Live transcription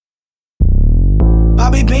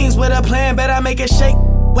Bobby Beans with a plan, bet I make it shake.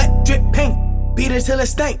 Wet drip paint, beat it till it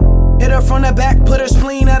stank. Hit her from the back, put her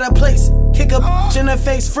spleen out of place. Kick a bitch in the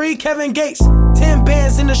face, free Kevin Gates. 10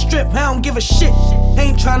 bands in the strip, I don't give a shit.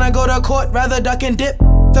 Ain't tryna go to court, rather duck and dip.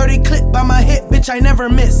 30 clip by my hip, bitch, I never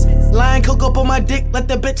miss. Lion coke up on my dick, let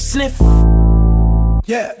the bitch sniff.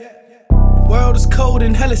 Yeah, the world is cold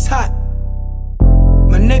and hell is hot.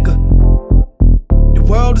 My nigga, the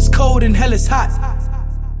world is cold and hell is hot.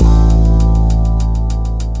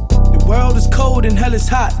 The world is cold and hell is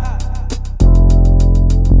hot.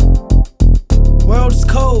 The world is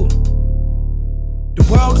cold. The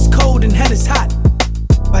world is cold and hell is hot.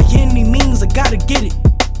 By any means, I gotta get it.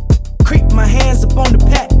 Creep my hands up on the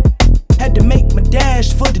pack. Had to make my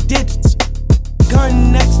dash for the digits.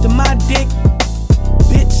 Gun next to my dick.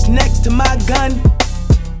 Bitch next to my gun.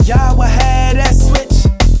 Y'all had that switch,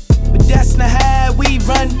 but that's not how we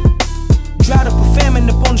run. Dried up a famine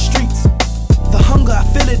up on the streets. The hunger, I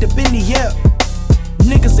feel it up in the air.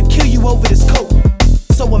 Niggas will kill you over this coat.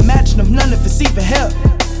 So imagine if none of it's even hell.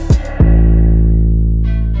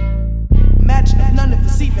 Imagine if none of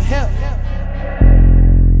it's even hell.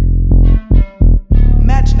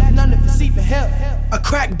 Imagine if none of it's even hell. A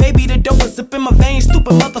crack baby, the dope is up in my veins.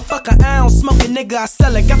 Stupid motherfucker, I don't smoke it, nigga, I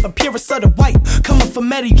sell it. Got the purest of the white. Coming from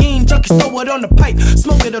Medellin, junkies throw it on the pipe.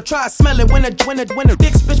 Smoke it or try to smell it when the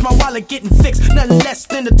dicks, bitch, my wallet getting fixed. Nothing less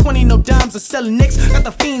than the 20, no dimes, I'm selling nicks. Got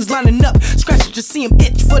the fiends lining up, scratch it, just see him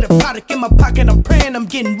itch. For the product in my pocket, I'm praying I'm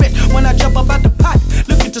getting rich. When I jump up out the pot,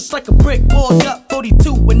 looking just like a brick. Boiled up,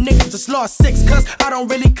 42, when niggas just lost 6. Cause I don't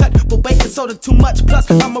really cut, but baking soda too much. Plus,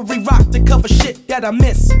 I'ma re-rock to cover shit that I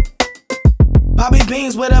miss. Bobby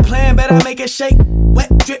Beans with a plan, bet I make it shake. Wet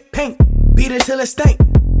drip paint, beat it till it stank.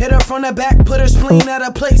 Hit her from the back, put her spleen out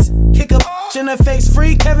of place. Kick a bitch in the face,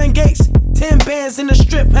 free Kevin Gates. 10 bands in the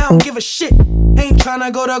strip, I don't give a shit. Ain't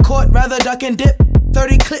tryna go to court, rather duck and dip.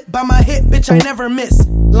 30 clip by my hip, bitch, I never miss.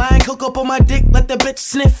 Lion coke up on my dick, let the bitch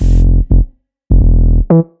sniff.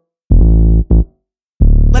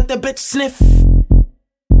 Let the bitch sniff.